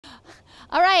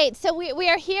All right, so we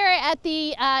are here at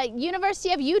the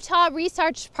University of Utah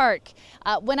Research Park.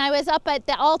 When I was up at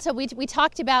the Alta, we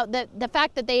talked about the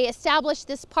fact that they established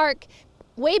this park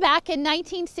way back in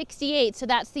 1968, so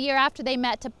that's the year after they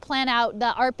met to plan out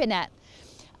the ARPANET.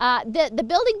 The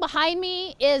building behind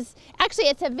me is, actually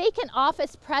it's a vacant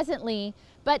office presently,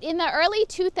 but in the early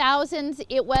 2000s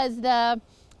it was at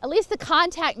least the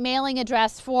contact mailing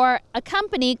address for a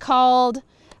company called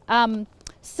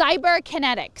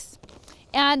Cyberkinetics.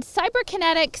 And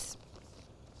Cyberkinetics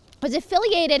was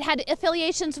had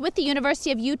affiliations with the University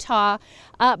of Utah,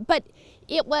 but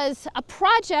it was a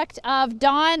project of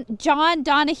John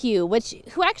Donahue,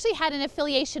 who actually had an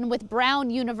affiliation with Brown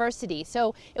University.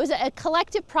 So it was a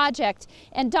collective project,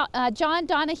 and John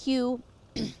Donahue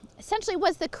essentially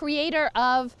was the creator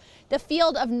of the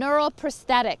field of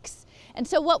neuroprosthetics. And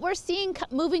so what we're seeing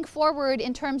moving forward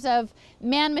in terms of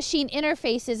man-machine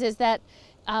interfaces is that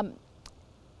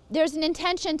there's an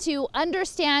intention to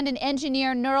understand and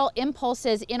engineer neural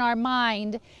impulses in our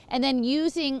mind, and then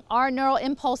using our neural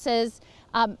impulses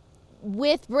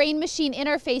with brain-machine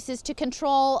interfaces to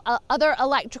control other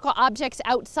electrical objects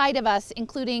outside of us,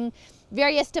 including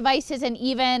various devices and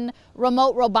even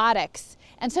remote robotics.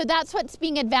 And so that's what's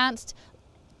being advanced.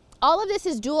 All of this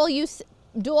is dual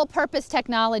purpose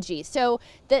technology. So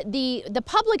the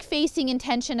public facing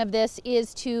intention of this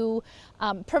is to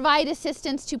provide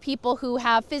assistance to people who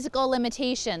have physical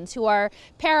limitations, who are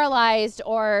paralyzed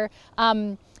or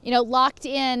locked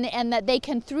in, and that they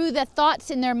can, through the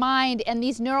thoughts in their mind and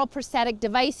these neuroprosthetic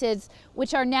devices,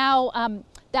 which are now,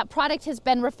 that product has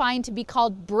been refined to be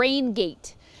called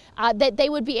BrainGate. That they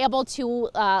would be able to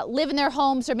live in their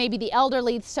homes, or maybe the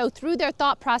elderly, so through their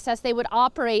thought process they would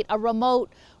operate a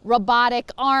remote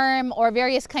robotic arm or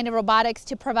various kind of robotics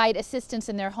to provide assistance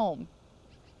in their home.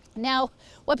 Now,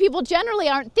 what people generally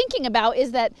aren't thinking about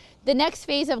is that the next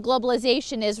phase of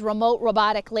globalization is remote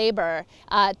robotic labor,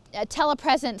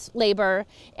 telepresence labor,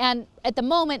 and at the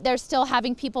moment they're still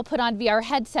having people put on VR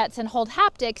headsets and hold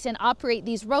haptics and operate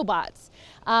these robots.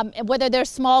 Whether they're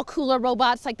small, cooler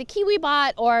robots like the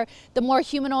KiwiBot, or the more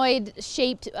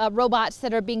humanoid-shaped robots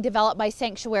that are being developed by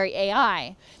Sanctuary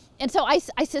AI. And so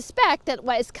I suspect that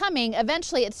what is coming,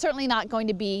 eventually it's certainly not going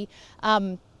to be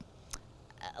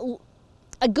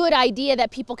a good idea that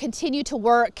people continue to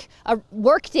work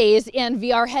days in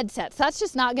VR headsets. That's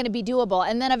just not going to be doable.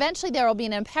 And then eventually there will be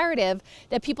an imperative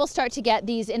that people start to get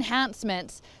these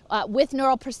enhancements with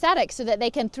neural prosthetics so that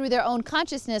they can, through their own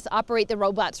consciousness, operate the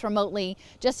robots remotely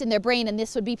just in their brain. And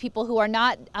this would be people who are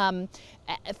not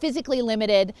physically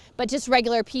limited, but just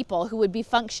regular people who would be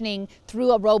functioning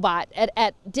through a robot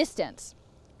at distance.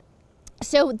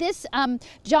 So this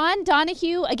John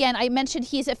Donahue, again, I mentioned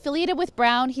he's affiliated with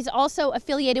Brown. He's also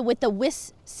affiliated with the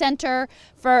WIS Center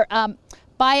for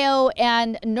Bio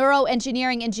and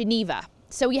Neuroengineering in Geneva.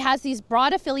 So he has these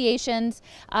broad affiliations.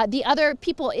 The other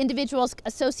individuals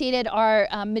associated are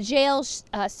Mijail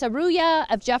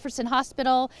Saruya of Jefferson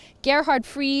Hospital, Gerhard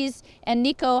Fries, and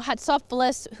Nico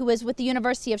Hatsopoulos, who is with the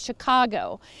University of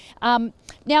Chicago.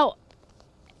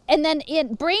 And then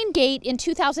BrainGate in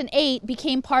 2008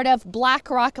 became part of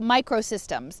BlackRock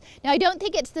Microsystems. Now, I don't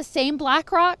think it's the same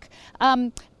BlackRock,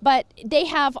 but they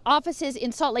have offices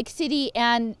in Salt Lake City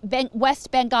and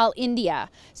West Bengal, India.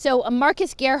 So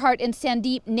Marcus Gerhardt and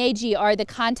Sandeep Neji are the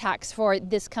contacts for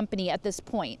this company at this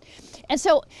point. And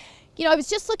so, I was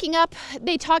just looking up,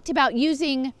 they talked about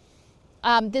using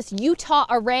this Utah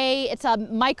array. It's a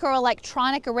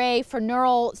microelectronic array for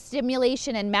neural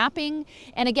stimulation and mapping.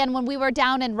 And again, when we were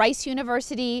down in Rice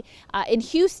University in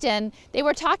Houston, they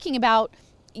were talking about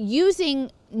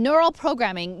using neural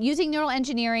programming, using neural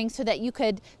engineering so that you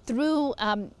could, through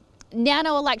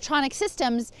nanoelectronic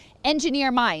systems,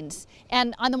 engineer minds.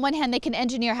 And on the one hand, they can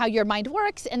engineer how your mind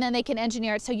works, and then they can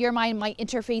engineer it so your mind might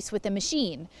interface with the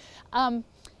machine.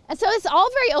 And so it's all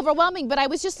very overwhelming, but I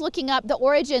was just looking up the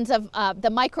origins of the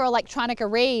microelectronic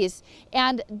arrays,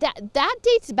 and that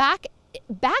dates back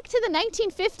to the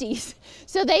 1950s.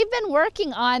 So they've been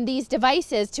working on these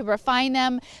devices to refine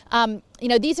them.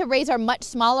 These arrays are much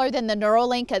smaller than the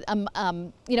Neuralink.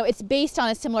 It's based on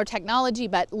a similar technology,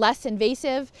 but less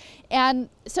invasive. And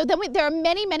so then there are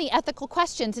many, many ethical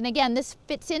questions. And again, this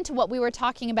fits into what we were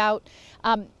talking about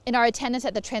in our attendance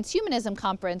at the Transhumanism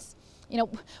Conference.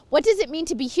 What does it mean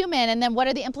to be human? And then what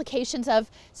are the implications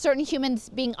of certain humans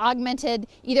being augmented,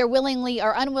 either willingly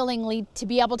or unwillingly, to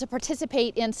be able to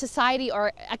participate in society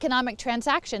or economic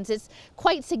transactions? It's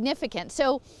quite significant.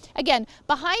 So again,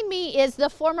 behind me is the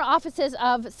former offices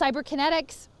of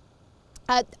Cyberkinetics.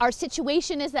 Our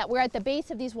situation is that we're at the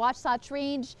base of these Wasatch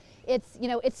Range. It's,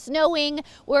 it's snowing.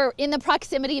 We're in the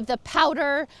proximity of the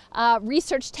Powder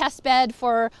research test bed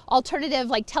for alternative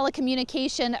like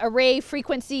telecommunication array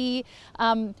frequency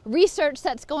research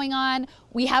that's going on.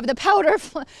 We have the Powder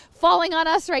falling on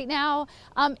us right now.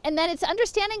 And then it's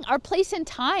understanding our place in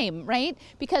time, right?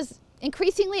 Because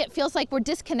increasingly it feels like we're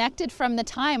disconnected from the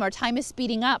time. Our time is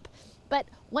speeding up. But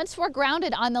once we're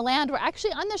grounded on the land, we're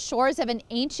actually on the shores of an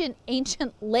ancient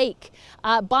lake,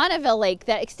 Bonneville Lake,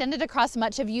 that extended across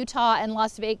much of Utah and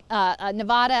Las Vegas,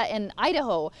 Nevada and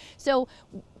Idaho. So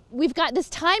we've got this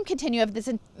time continuum of this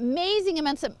amazing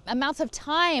amounts of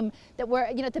time that we're,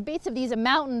 at the base of these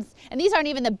mountains. And these aren't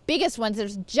even the biggest ones.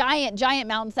 There's giant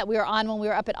mountains that we were on when we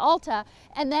were up at Alta.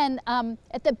 And then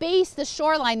at the base, the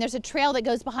shoreline, there's a trail that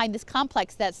goes behind this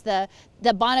complex. That's the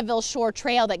Bonneville Shore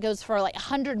Trail that goes for like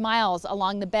 100 miles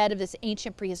along the bed of this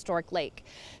ancient prehistoric lake.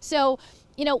 So,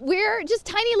 we're just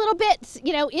tiny little bits,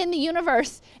 in the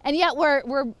universe. And yet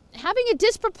we're having a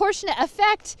disproportionate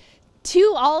effect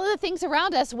to all of the things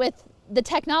around us with the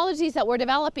technologies that we're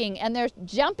developing, and they're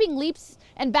jumping leaps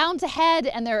and bounds ahead,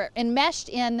 and they're enmeshed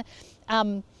in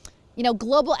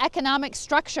global economic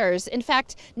structures. In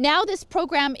fact, now this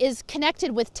program is connected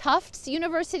with Tufts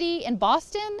University in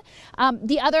Boston.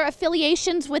 The other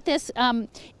affiliations with this,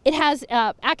 it has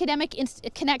academic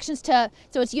connections to,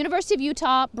 so it's University of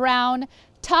Utah, Brown,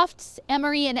 Tufts,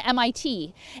 Emory, and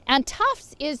MIT. And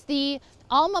Tufts is the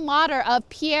alma mater of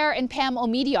Pierre and Pam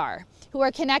Omidyar, who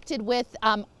are connected with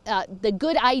the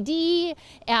Good ID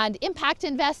and impact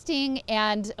investing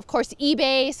and, of course,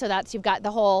 eBay. So that's, you've got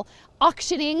the whole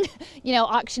auctioning,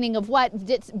 auctioning of what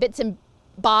bits and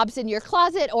bobs in your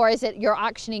closet, or is it you're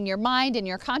auctioning your mind and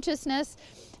your consciousness?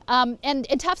 And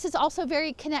Tufts is also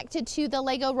very connected to the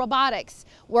Lego robotics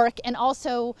work, and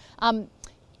also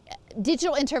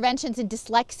digital interventions in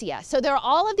dyslexia. So there are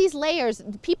all of these layers.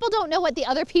 People don't know what the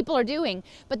other people are doing,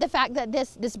 but the fact that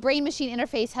this brain-machine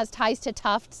interface has ties to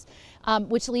Tufts,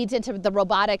 which leads into the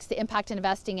robotics, the impact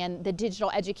investing, and the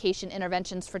digital education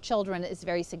interventions for children is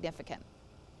very significant.